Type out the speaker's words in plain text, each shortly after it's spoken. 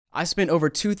I spent over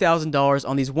 $2,000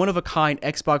 on these one-of-a-kind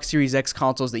Xbox Series X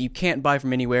consoles that you can't buy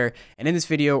from anywhere, and in this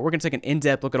video, we're going to take an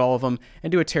in-depth look at all of them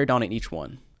and do a teardown on each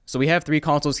one. So we have 3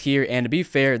 consoles here, and to be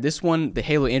fair, this one, the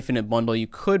Halo Infinite bundle, you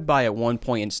could buy at one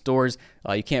point in stores.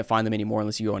 You can't find them anymore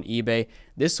unless you go on eBay.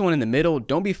 This one in the middle,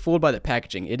 don't be fooled by the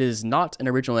packaging. It is not an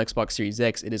original Xbox Series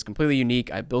X. It is completely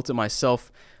unique. I built it myself.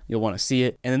 You'll want to see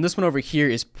it. And then this one over here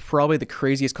is probably the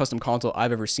craziest custom console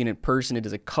I've ever seen in person. It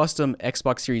is a custom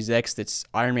Xbox Series X that's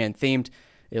Iron Man themed.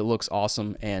 It looks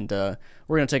awesome, and we're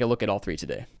going to take a look at all 3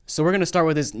 today. So we're going to start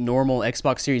with this normal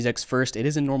Xbox Series X first. It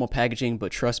is in normal packaging,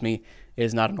 but trust me, it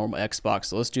is not a normal Xbox.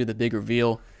 So let's do the big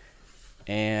reveal.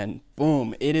 And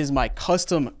boom, it is my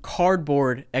custom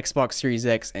cardboard Xbox Series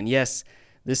X. And yes,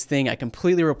 this thing, I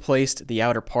completely replaced the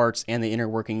outer parts and the inner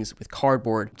workings with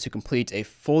cardboard to complete a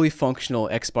fully functional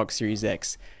Xbox Series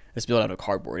X that's built out of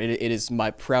cardboard. It is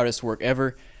my proudest work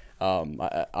ever.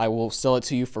 I will sell it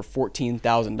to you for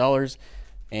 $14,000.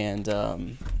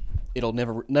 And it'll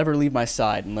never leave my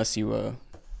side unless you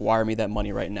wire me that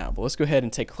money right now. But let's go ahead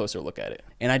and take a closer look at it.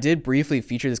 And I did briefly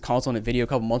feature this console in a video a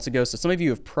couple months ago, so some of you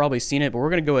have probably seen it, but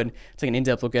we're going to go ahead and take an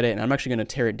in-depth look at it, and I'm actually going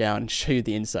to tear it down and show you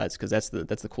the insides, because that's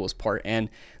the coolest part. And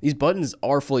these buttons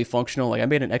are fully functional. Like, I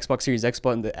made an Xbox Series X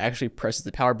button that actually presses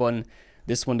the power button.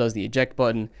 This one does the eject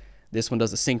button. This one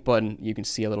does the sync button. You can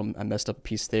see I messed up a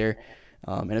piece there.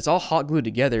 And it's all hot glued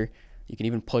together. You can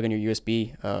even plug in your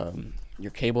USB,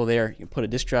 your cable there. You can put a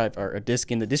disk drive or a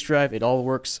disk in the disk drive. It all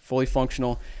works, fully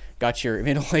functional. Got your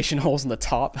ventilation holes in the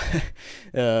top.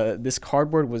 This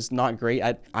cardboard was not great.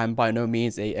 I'm by no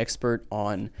means an expert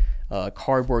on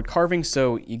cardboard carving,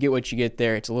 so you get what you get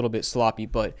there. It's a little bit sloppy,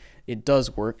 but it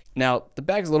does work. Now, the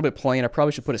bag's a little bit plain. I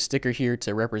probably should put a sticker here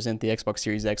to represent the Xbox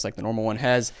Series X like the normal one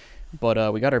has.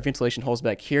 But we got our ventilation holes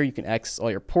back here. You can access all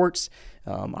your ports.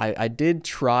 I did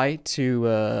try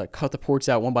to cut the ports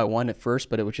out one by one at first,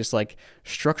 but it was just like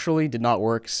structurally did not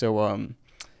work. So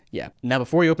yeah. Now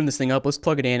before we open this thing up, let's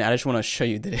plug it in. I just want to show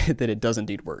you that it does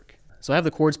indeed work. So I have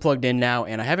the cords plugged in now,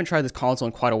 and I haven't tried this console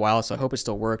in quite a while, so I hope it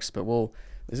still works. But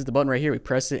this is the button right here. We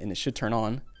press it, and it should turn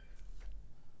on.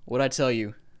 What'd I tell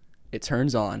you? It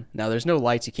turns on. Now there's no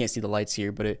lights, you can't see the lights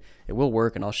here, but it will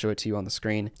work, and I'll show it to you on the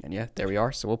screen. And yeah, there we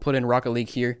are. So we'll put in Rocket League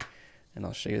here, and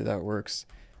I'll show you that it works.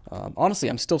 Honestly,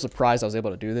 I'm still surprised I was able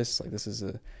to do this. Like, this is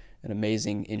an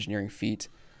amazing engineering feat.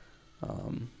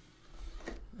 And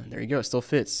there you go, it still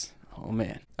fits. Oh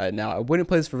man. Now I wouldn't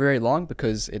play this for very long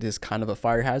because it is kind of a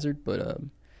fire hazard, but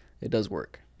it does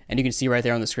work. And you can see right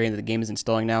there on the screen that the game is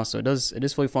installing now, so it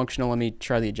is fully functional. Let me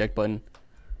try the eject button.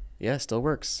 Yeah, it still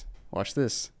works. Watch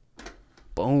this.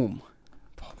 Boom.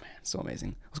 Oh man, so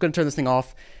amazing. I was going to turn this thing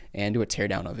off and do a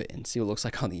teardown of it and see what it looks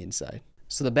like on the inside.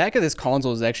 So the back of this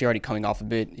console is actually already coming off a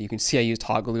bit. You can see I used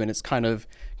hot glue and it's kind of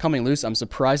coming loose. I'm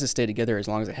surprised it stayed together as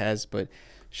long as it has, but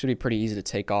should be pretty easy to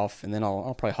take off. And then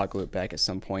I'll probably hot glue it back at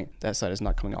some point. That side is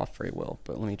not coming off very well,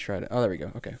 but let me try to. Oh, there we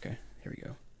go. Okay. Here we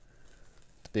go.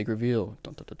 The big reveal.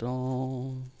 Dun, dun, dun,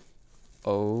 dun.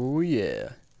 Oh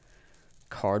yeah.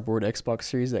 Cardboard Xbox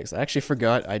Series X. I actually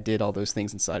forgot I did all those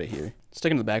things inside of here.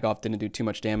 Sticking the back off didn't do too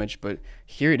much damage, but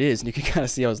here it is, and you can kind of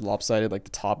see how it's lopsided. Like, the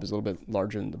top is a little bit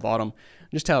larger than the bottom.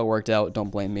 Just how it worked out.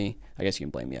 Don't blame me. I guess you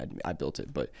can blame me. I built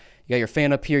it, but you got your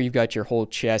fan up here. You've got your whole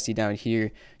chassis down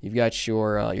here. You've got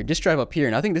your disk drive up here,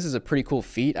 and I think this is a pretty cool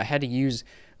feat. I had to use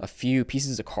a few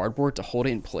pieces of cardboard to hold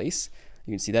it in place.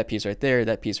 You can see that piece right there,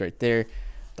 that piece right there.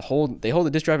 They hold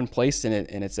the disk drive in place, and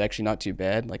it's actually not too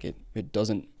bad. Like, it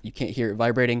doesn't, you can't hear it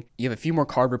vibrating. You have a few more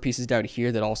cardboard pieces down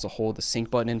here that also hold the sync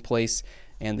button in place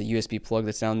and the USB plug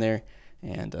that's down there.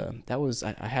 And that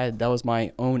was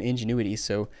my own ingenuity,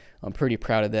 so I'm pretty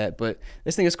proud of that. But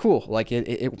this thing is cool. Like,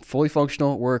 it fully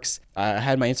functional, it works. I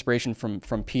had my inspiration from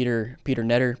Peter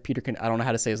Netter. I don't know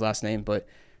how to say his last name, but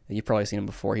you've probably seen him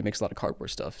before. He makes a lot of cardboard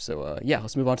stuff. So yeah,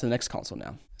 let's move on to the next console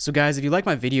now. So guys, if you like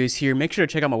my videos here, make sure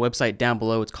to check out my website down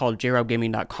below. It's called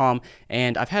jrobgaming.com,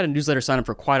 and I've had a newsletter sign up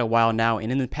for quite a while now,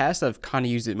 and in the past I've kind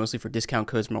of used it mostly for discount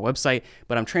codes from my website,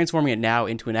 but I'm transforming it now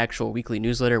into an actual weekly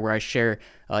newsletter where I share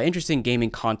interesting gaming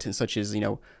content, such as,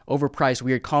 overpriced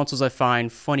weird consoles I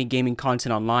find, funny gaming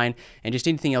content online, and just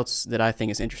anything else that I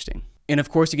think is interesting. And of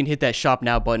course, you can hit that shop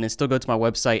now button and still go to my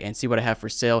website and see what I have for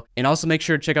sale. And also make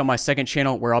sure to check out my second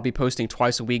channel where I'll be posting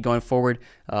twice a week going forward.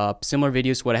 Similar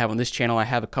videos to what I have on this channel. I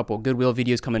have a couple Goodwill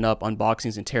videos coming up,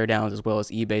 unboxings and teardowns, as well as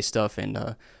eBay stuff,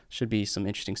 and should be some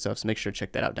interesting stuff. So make sure to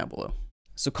check that out down below.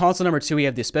 So console number 2, we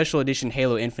have the special edition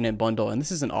Halo Infinite bundle, and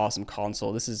this is an awesome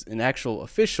console. This is an actual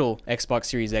official Xbox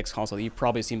Series X console that you've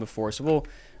probably seen before. So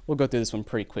we'll go through this one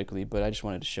pretty quickly, but I just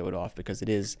wanted to show it off because it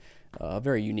is a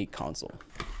very unique console.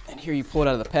 And here you pull it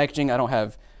out of the packaging. I don't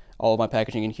have all of my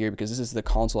packaging in here because this is the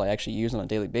console I actually use on a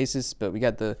daily basis. But we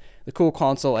got the cool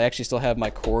console. I actually still have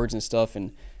my cords and stuff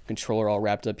and controller all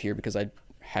wrapped up here because I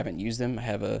haven't used them. I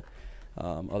have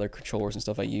other controllers and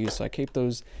stuff I use, so I keep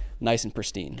those nice and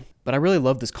pristine. But I really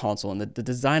love this console, and the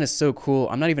design is so cool.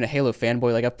 I'm not even a Halo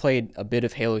fanboy. Like, I've played a bit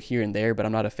of Halo here and there, but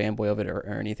I'm not a fanboy of it or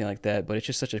anything like that. But it's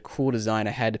just such a cool design.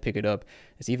 I had to pick it up.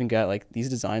 It's even got, like, these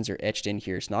designs are etched in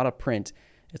here. It's not a print.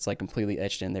 It's like completely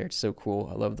etched in there. It's so cool.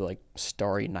 I love the like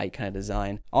starry night kind of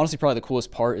design. Honestly, probably the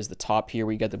coolest part is the top here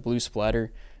where you got the blue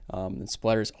splatter. The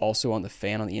splatter is also on the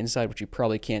fan on the inside, which you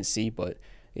probably can't see, but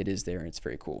it is there and it's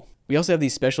very cool. We also have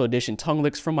these special edition tongue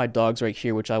licks from my dogs right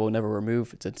here, which I will never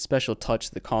remove. It's a special touch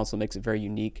to the console, makes it very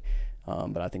unique,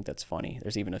 but I think that's funny.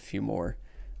 There's even a few more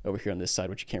over here on this side,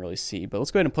 which you can't really see. But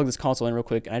let's go ahead and plug this console in real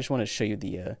quick, and I just want to show you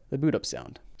the boot up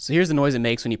sound. So here's the noise it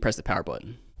makes when you press the power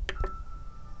button.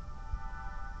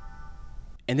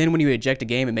 And then when you eject a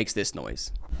game, it makes this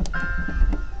noise.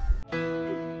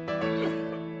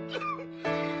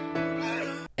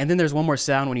 And then there's one more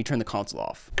sound when you turn the console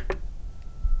off.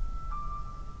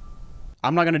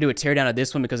 I'm not going to do a teardown of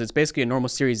this one because it's basically a normal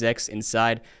Series X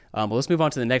inside. But let's move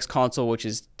on to the next console, which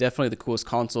is definitely the coolest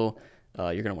console.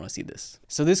 You're going to want to see this.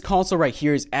 So this console right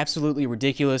here is absolutely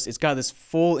ridiculous. It's got this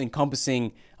full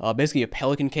encompassing, basically a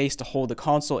Pelican case to hold the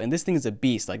console. And this thing is a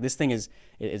beast. Like, this thing is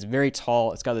very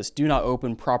tall. It's got this do not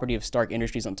open property of Stark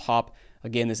Industries on top.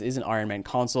 Again, this is an Iron Man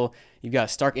console. You've got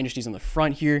Stark Industries on the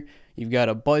front here. You've got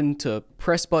a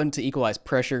press button to equalize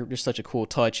pressure. Just such a cool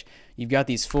touch. You've got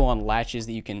these full on latches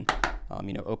that you can,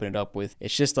 open it up with.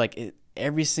 It's just like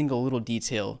every single little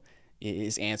detail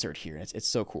is answered here. It's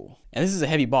so cool. And this is a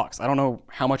heavy box. I don't know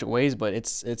how much it weighs, but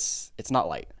it's not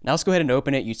light. Now let's go ahead and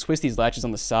open it. You twist these latches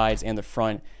on the sides and the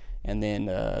front, and then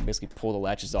basically pull the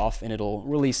latches off, and it'll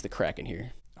release the Kraken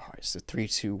here. All right, so 3,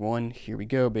 2, 1. Here we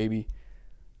go, baby.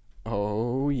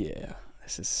 Oh yeah,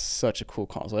 this is such a cool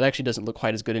console. It actually doesn't look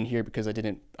quite as good in here because I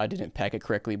didn't pack it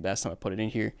correctly last time I put it in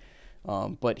here.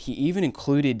 But he even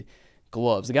included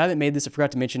gloves. The guy that made this, I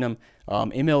forgot to mention him,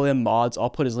 MLM Mods. I'll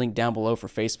put his link down below for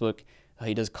Facebook.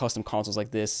 He does custom consoles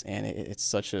like this, and it's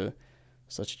such a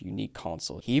unique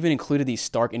console. He even included these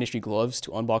Stark Industry gloves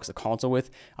to unbox the console with.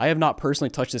 I have not personally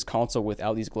touched this console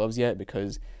without these gloves yet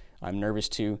because I'm nervous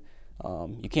to.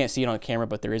 You can't see it on camera,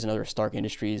 but there is another Stark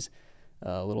Industries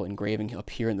little engraving up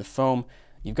here in the foam.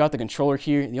 You've got the controller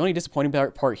here. The only disappointing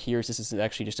part here is this is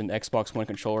actually just an Xbox One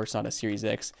controller. It's not a Series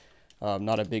X.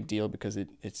 Not a big deal because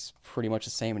it's pretty much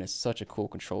the same, and it's such a cool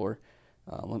controller.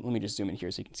 Let me just zoom in here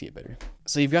so you can see it better.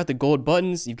 So you've got the gold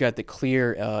buttons, you've got the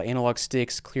clear analog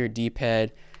sticks, clear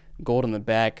D-pad, gold on the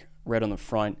back, red on the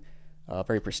front,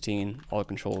 very pristine. All the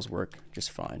controls work just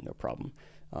fine, no problem.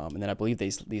 And then I believe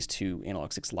these two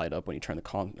analog sticks light up when you turn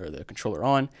the controller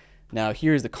on. Now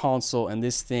here's the console, and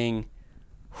this thing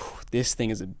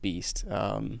is a beast.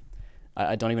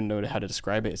 I don't even know how to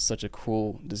describe it. It's such a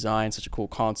cool design, such a cool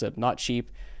concept, not cheap.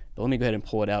 But let me go ahead and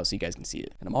pull it out so you guys can see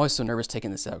it. And I'm always so nervous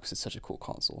taking this out because it's such a cool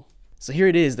console. So here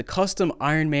it is, the custom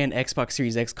Iron Man Xbox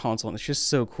Series X console, and it's just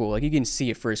so cool. Like, you can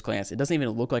see at first glance, it doesn't even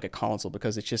look like a console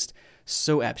because it's just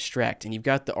so abstract. And you've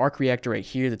got the arc reactor right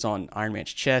here that's on Iron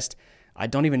Man's chest. I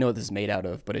don't even know what this is made out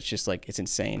of, but it's just like, it's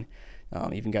insane.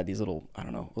 Even got these little, I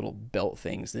don't know, little belt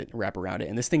things that wrap around it.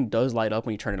 And this thing does light up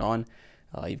when you turn it on.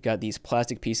 You've got these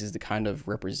plastic pieces that kind of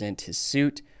represent his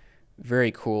suit.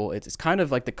 Very cool. It's kind of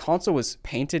like the console was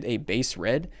painted a base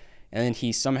red, and then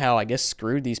he somehow, I guess,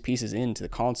 screwed these pieces into the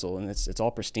console, and it's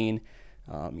all pristine.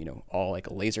 All like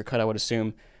a laser cut, I would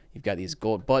assume. You've got these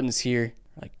gold buttons here,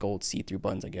 like gold see-through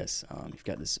buttons, I guess. You've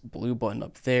got this blue button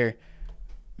up there.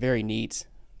 Very neat.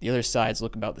 The other sides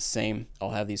look about the same.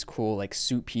 I'll have these cool like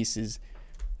suit pieces.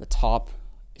 The top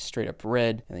is straight up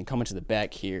red, and then coming to the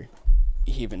back here,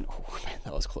 even, oh man,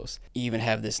 that was close. You even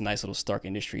have this nice little Stark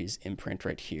Industries imprint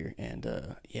right here,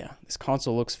 and yeah, this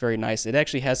console looks very nice. It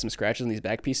actually has some scratches on these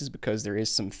back pieces because there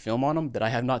is some film on them that I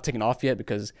have not taken off yet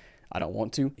because I don't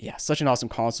want to. Yeah, such an awesome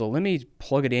console. Let me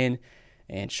plug it in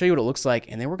and show you what it looks like,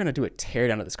 and then we're gonna do a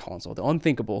teardown of this console. The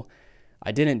unthinkable.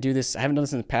 I didn't do this. I haven't done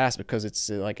this in the past because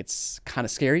it's kind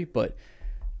of scary, but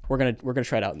we're gonna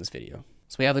try it out in this video.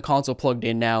 So we have the console plugged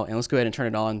in now, and let's go ahead and turn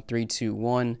it on. 3, 2,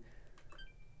 1.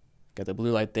 Got the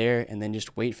blue light there, and then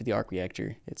just wait for the arc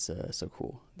reactor. It's so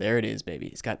cool. There it is, baby.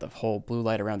 It's got the whole blue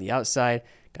light around the outside,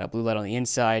 got a blue light on the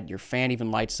inside. Your fan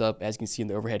even lights up, as you can see in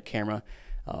the overhead camera.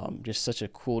 Just such a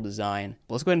cool design.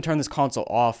 But let's go ahead and turn this console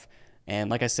off.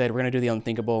 And like I said, we're going to do the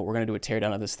unthinkable. We're going to do a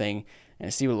teardown of this thing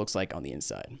and see what it looks like on the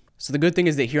inside. So the good thing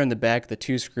is that here on the back, the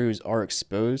 2 screws are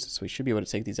exposed, so we should be able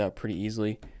to take these out pretty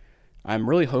easily. I'm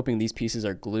really hoping these pieces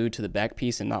are glued to the back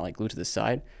piece and not like glued to the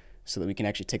side so that we can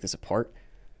actually take this apart.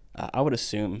 I would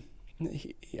assume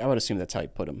I would assume that's how you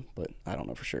put them, but I don't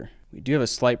know for sure. We do have a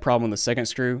slight problem with the second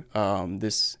screw.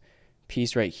 This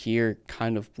piece right here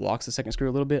kind of blocks the second screw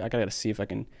a little bit. I gotta see if I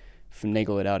can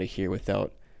finagle it out of here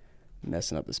without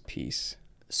messing up this piece.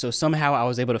 So somehow I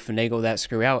was able to finagle that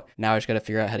screw out. Now I just gotta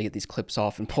figure out how to get these clips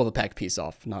off and pull the back piece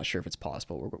off. Not sure if it's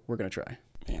possible. We're gonna try.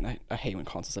 Man, I hate when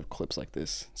consoles have clips like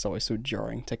this. It's always so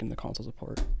jarring taking the consoles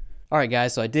apart. All right,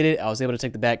 guys, so I did it. I was able to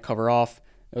take the back cover off.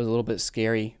 It was a little bit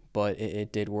scary, but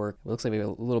it did work. It looks like we have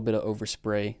a little bit of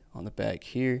overspray on the back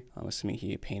here. I'm assuming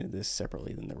he painted this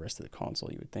separately than the rest of the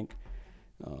console, you would think.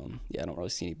 Yeah, I don't really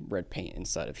see any red paint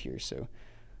inside of here, so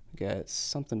we got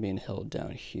something being held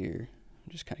down here.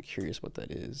 I'm just kind of curious what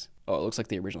that is. Oh, it looks like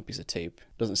the original piece of tape.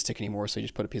 Doesn't stick anymore, so you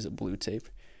just put a piece of blue tape.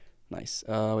 Nice.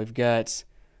 We've got, so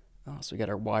we got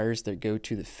our wires that go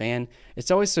to the fan.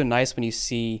 It's always so nice when you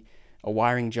see a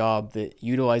wiring job that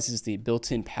utilizes the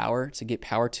built-in power to get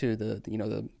power to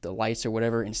the lights or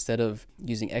whatever, instead of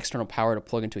using external power to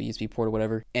plug into a USB port or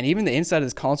whatever. And even the inside of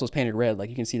this console is painted red.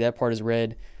 Like you can see that part is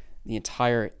red. The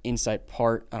entire inside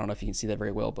part, I don't know if you can see that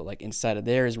very well, but like inside of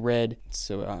there is red.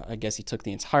 So I guess he took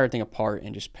the entire thing apart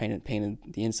and just painted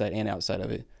the inside and outside of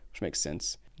it, which makes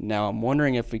sense. Now I'm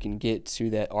wondering if we can get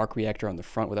to that arc reactor on the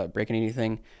front without breaking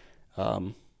anything.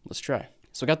 Let's try.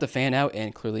 So I got the fan out,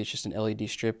 and clearly it's just an LED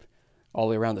strip all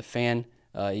the way around the fan.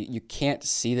 You can't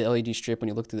see the LED strip when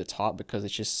you look through the top because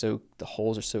it's just so, the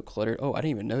holes are so cluttered. Oh, I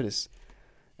didn't even notice.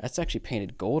 That's actually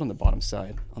painted gold on the bottom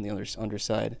side, on the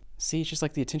underside. See, it's just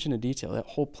like the attention to detail. That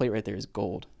whole plate right there is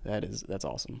gold. That's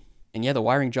awesome. And yeah, the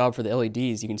wiring job for the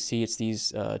LEDs, you can see it's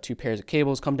these two pairs of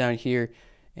cables come down here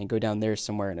and go down there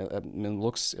somewhere, and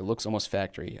it looks almost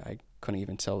factory. I couldn't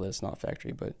even tell that it's not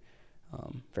factory, but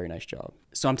very nice job.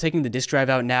 So I'm taking the disk drive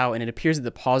out now, and it appears that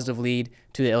the positive lead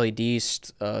to the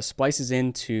LEDs splices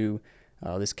into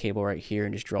this cable right here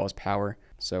and just draws power.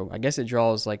 So I guess it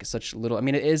draws like such little, I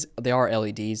mean, they are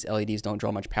LEDs. LEDs don't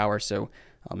draw much power, so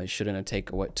it shouldn't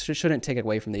take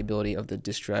away from the ability of the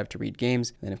disk drive to read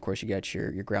games. And then of course you got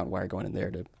your ground wire going in there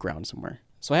to ground somewhere.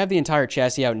 So I have the entire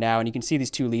chassis out now, and you can see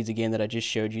these two leads again that I just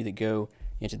showed you that go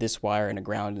into this wire and a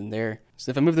ground in there.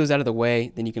 So if I move those out of the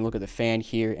way, then you can look at the fan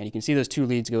here, and you can see those two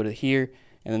leads go to here,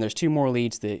 and then there's two more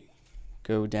leads that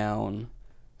go down,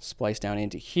 splice down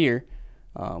into here,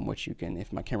 which you can,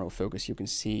 if my camera will focus, you can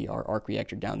see our arc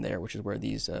reactor down there, which is where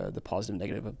these the positive and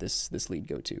negative of this lead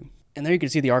go to. And there you can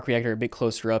see the arc reactor a bit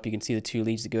closer up. You can see the two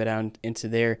leads that go down into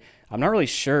there. I'm not really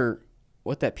sure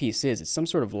what that piece is. It's some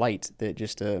sort of light that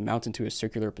just mounts into a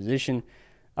circular position.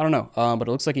 I don't know, but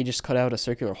it looks like he just cut out a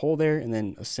circular hole there and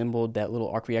then assembled that little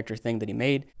arc reactor thing that he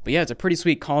made. But yeah, it's a pretty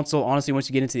sweet console. Honestly, once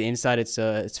you get into the inside,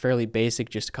 it's fairly basic,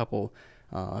 just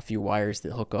a few wires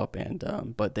that hook up,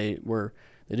 and but they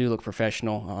do look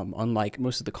professional, unlike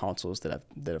most of the consoles that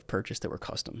I've purchased that were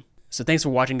custom. So thanks for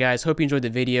watching, guys. Hope you enjoyed the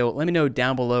video. Let me know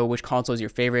down below which console is your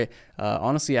favorite.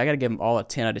 Honestly, I gotta give them all a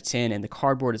 10 out of 10, and the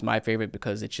cardboard is my favorite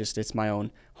because it's my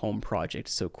own home project.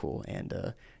 It's so cool.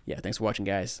 And yeah, thanks for watching,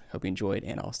 guys. Hope you enjoyed,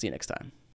 and I'll see you next time.